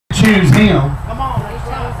choose him.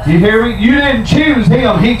 You hear me? You didn't choose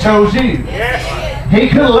him. He chose you. He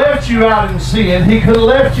could have left you out in sin. He could have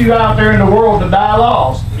left you out there in the world to die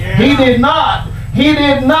lost. He did not. He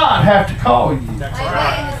did not have to call you. That's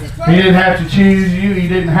right. He didn't have to choose you. He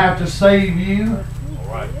didn't have to save you.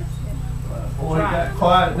 Boy, it got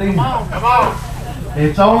quiet then. Come on.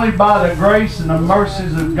 It's only by the grace and the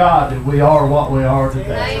mercies of God that we are what we are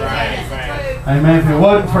today. Amen. If it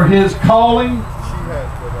wasn't for his calling,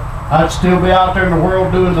 I'd still be out there in the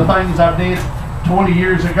world doing the things I did 20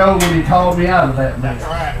 years ago when he called me out of that mess.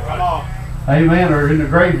 Amen. Or in the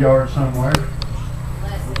graveyard somewhere.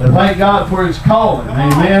 But thank God for his calling.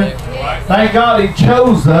 Amen. Thank God he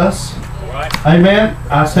chose us. Amen.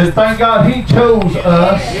 I said, thank God he chose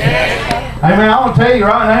us. Amen. I want to tell you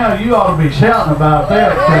right now, you ought to be shouting about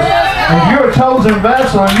that. Because if you're a chosen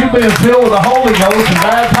vessel and you've been filled with the Holy Ghost and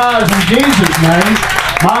baptized in Jesus' name,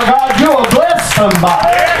 my God, you'll bless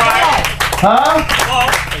somebody. Huh?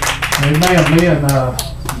 Amen. Me and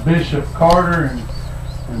Bishop Carter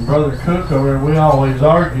and Brother Cook over there, we always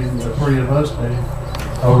argue, the three of us do,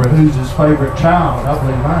 over who's his favorite child. I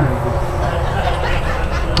believe mine is.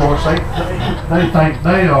 Of course, they think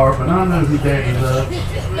they are, but I know who Daddy loves.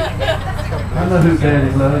 I know who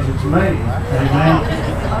Daddy loves. It's me. Amen.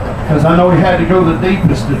 Because I know he had to go the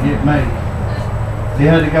deepest to get me. He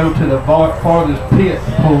had to go to the farthest pit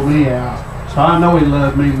to pull me out. So I know he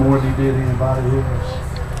loved me more than he did anybody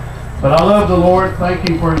else. But I love the Lord. Thank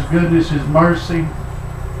him for his goodness, his mercy.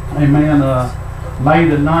 Amen. May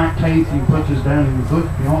the 19th, you can put this down in your book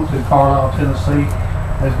if you want to, Carlisle, Tennessee.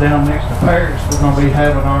 That's down next to Paris. We're going to be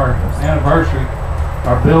having our anniversary.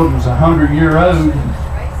 Our building's 100-year-old.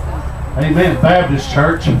 Amen. Baptist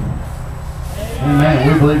church.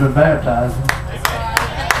 Amen. We believe in baptizing.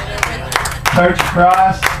 Church of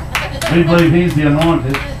Christ. We believe he's the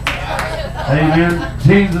anointed. Amen.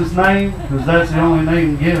 Jesus' name, because that's the only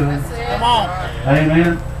name given. Come on.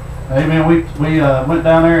 Amen. Amen. We went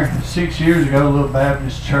down there 6 years ago, a little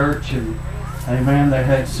Baptist church, and amen, they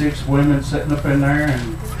had 6 women sitting up in there,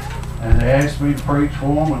 and they asked me to preach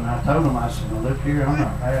for them, and I told them, I said, well, look here, I'm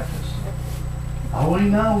not Baptist. Oh, we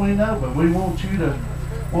know, but we want you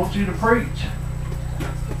to preach.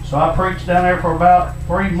 So I preached down there for about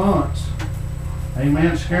 3 months.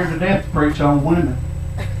 Amen. Scared to death to preach on women.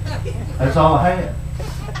 That's all I had.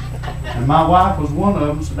 And my wife was one of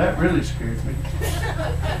them, so that really scared me.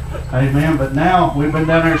 Amen. But now we've been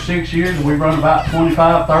down there 6 years, and we run about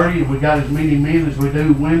 25, 30, and we got as many men as we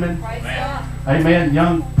do women. Amen.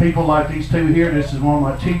 Young people like these two here. This is one of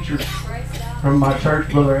my teachers from my church,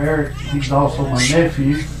 Brother Eric. He's also my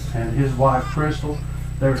nephew, and his wife Crystal.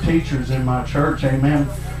 They're teachers in my church. Amen.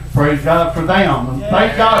 Praise God for them. And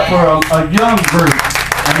thank God for a young group.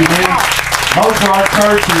 Amen. Most of our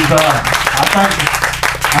churches, I think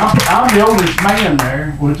I'm the oldest man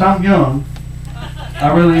there, which I'm young.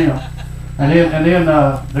 I really am. And then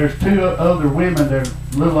there's 2 other women that are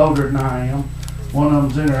a little older than I am. One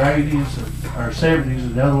of them's in her 80s or 70s,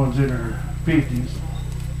 and the other one's in her 50s.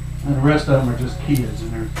 And the rest of them are just kids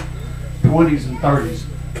in their 20s and 30s.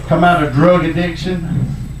 Come out of drug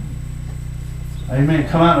addiction. Amen.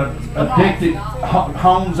 Come out of addicted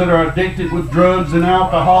homes that are addicted with drugs and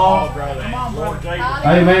alcohol.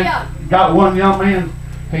 Amen. Got one young man.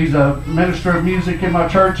 He's a minister of music in my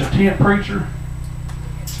church, a tent preacher.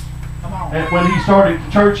 And when he started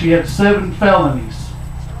the church, he had 7 felonies,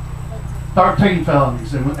 13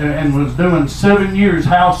 felonies, and was doing 7 years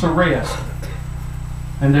house arrest.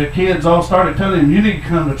 And the kids all started telling him, "You need to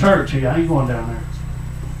come to church." I ain't going down there.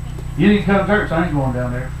 "You need to come to church." I ain't going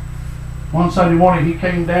down there. One Sunday morning, he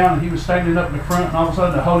came down and he was standing up in the front, and all of a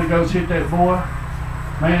sudden the Holy Ghost hit that boy.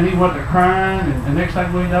 Man, he went to crying, and the next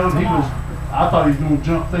thing we know, I thought he was going to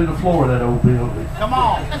jump through the floor of that old building. Come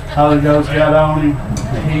on. Holy Ghost got on him.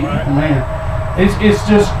 Man, it's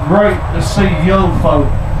just great to see young folk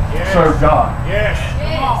serve God. Yes.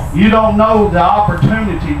 You don't know the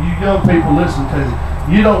opportunity, you young people listen to me.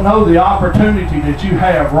 You don't know the opportunity that you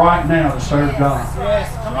have right now to serve God.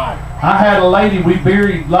 Yes. Come on. I had a lady we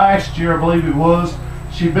buried last year, I believe it was.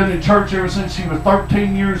 She'd been in church ever since she was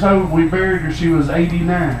 13 years old. We buried her, she was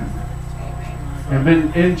 89. And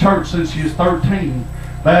been in church since she was 13.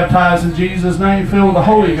 Baptized in Jesus' name, filled with the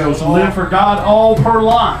Holy Ghost, and lived for God all her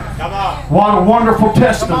life. What a wonderful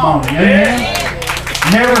testimony. Amen.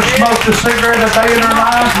 Never smoked a cigarette a day in her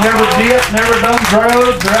life, never dipped, never done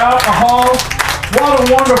drugs or alcohol. What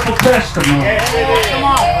a wonderful testimony.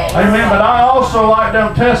 Amen. But I also like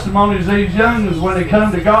them testimonies, these youngins, when they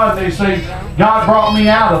come to God, they say, God brought me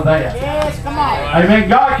out of that. Amen.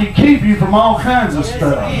 God can keep you from all kinds of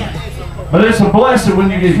stuff. But it's a blessing when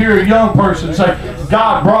you can hear a young person say,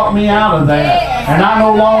 God brought me out of that. And I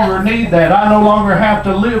no longer need that. I no longer have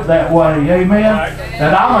to live that way. Amen.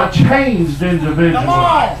 That I'm a changed individual.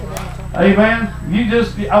 Amen. You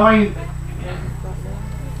just, I mean,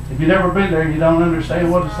 if you've never been there, you don't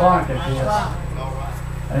understand what it's like, I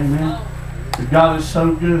guess. Amen. But God is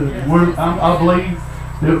so good. I believe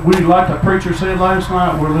that we, like the preacher said last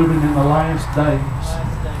night, we're living in the last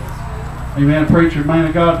days. Amen. Preacher, man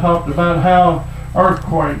of God, talked about how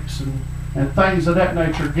earthquakes and things of that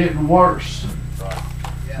nature are getting worse.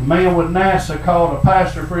 A man with NASA called a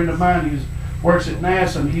pastor friend of mine. He works at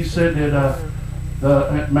NASA, and he said that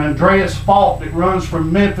the Andreas Fault that runs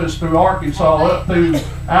from Memphis through Arkansas up through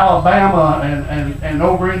Alabama and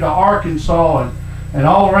over into Arkansas and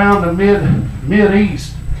all around the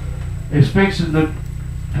mid-east is fixing to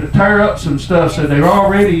tear up some stuff. So they're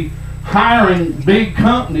already hiring big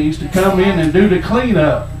companies to come in and do the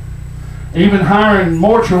cleanup. Even hiring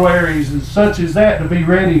mortuaries and such as that to be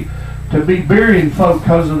ready to be burying folk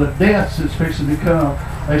because of the deaths that's fixing to come.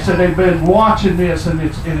 They said they've been watching this, and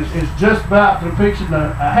it's just about to fixing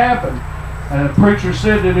to happen. And the preacher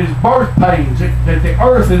said that his birth pains, that the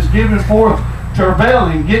earth is giving forth travail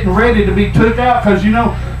and getting ready to be took out, because you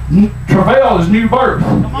know travail is new birth.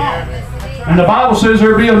 Come on. And the Bible says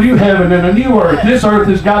there'll be a new heaven and a new earth. This earth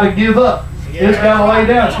has got to give up. It's got to lay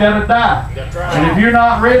down. It's got to die. And if you're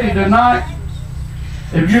not ready tonight,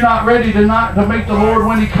 to meet the Lord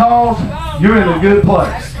when He calls, you're in a good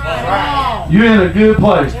place. You're in a good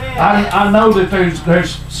place. I know that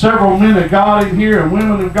there's several men of God in here and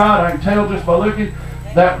women of God. I can tell just by looking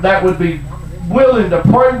that would be willing to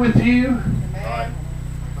pray with you.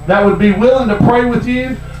 That would be willing to pray with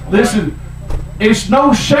you. Listen, it's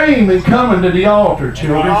no shame in coming to the altar,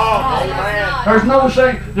 children. There's no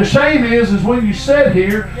shame. The shame is when you sit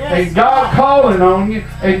here and God calling on you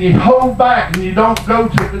and you hold back and you don't go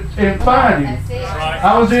to and find Him.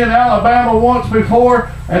 I was in Alabama once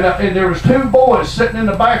before, and there was two boys sitting in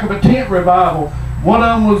the back of a tent revival. One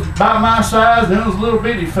of them was about my size, and the other was a little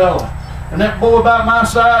bitty fella. And that boy about my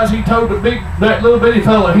size, he told that little bitty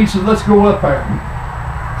fella, he said, "Let's go up there."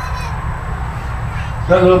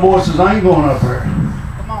 That little boy says, "I ain't going up there."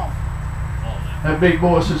 Come on. That big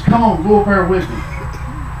boy says, "Come on, go up there with me."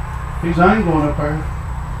 He says, "I ain't going up there."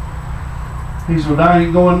 He said, "Well, I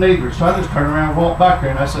ain't going neither." So I just turned around and walked back there,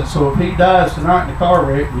 and I said, "So if he dies tonight in the car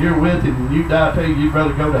wreck and you're with him and you die too, you'd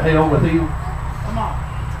rather go to hell with him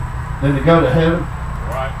than to go to heaven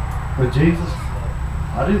with Jesus?"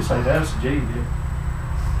 I didn't say that. That's G did.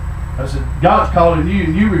 I said, God's calling you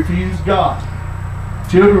and you refuse God.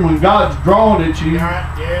 Children, when God's drawing at you,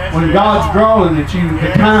 God's drawing at you, the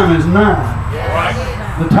time is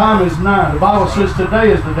nigh. The time is nigh. The Bible says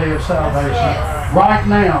today is the day of salvation. Right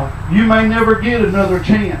now, you may never get another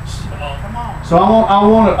chance. So I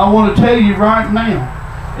want to tell you right now,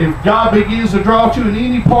 if God begins to draw you in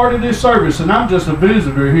any part of this service, and I'm just a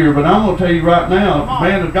visitor here, but I'm going to tell you right now, if the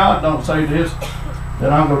man of God don't say this,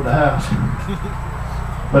 then I'll go to the house.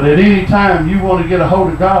 But at any time you want to get a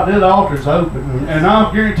hold of God, that altar's open. And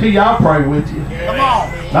I'll guarantee you I'll pray with you. Come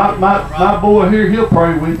on. My boy here, he'll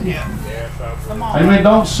pray with you. Amen.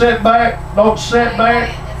 Don't sit back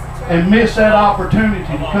and miss that opportunity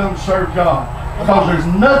to come serve God. Because there's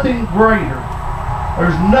nothing greater.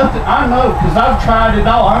 There's nothing, I know, because I've tried it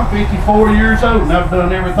all. I'm 54 years old and I've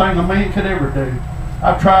done everything a man could ever do.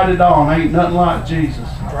 I've tried it all and ain't nothing like Jesus.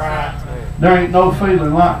 There ain't no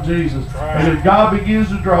feeling like Jesus. And if God begins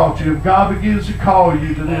to draw you, if God begins to call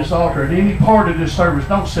you to this altar at any part of this service,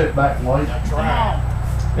 don't sit back and wait.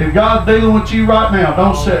 If God's dealing with you right now,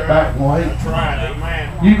 don't sit back and wait.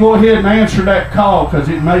 You go ahead and answer that call, because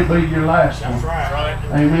it may be your last one.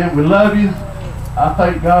 Amen. We love you. I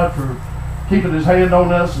thank God for keeping His hand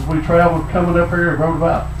on us as we traveled coming up here. It rode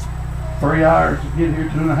about 3 hours to get here,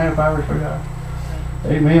 2.5 hours, 3 hours.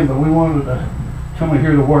 Amen. But we wanted to come and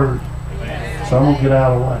hear the Word. So I'm going to get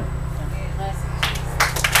out of the way.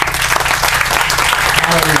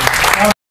 Hallelujah.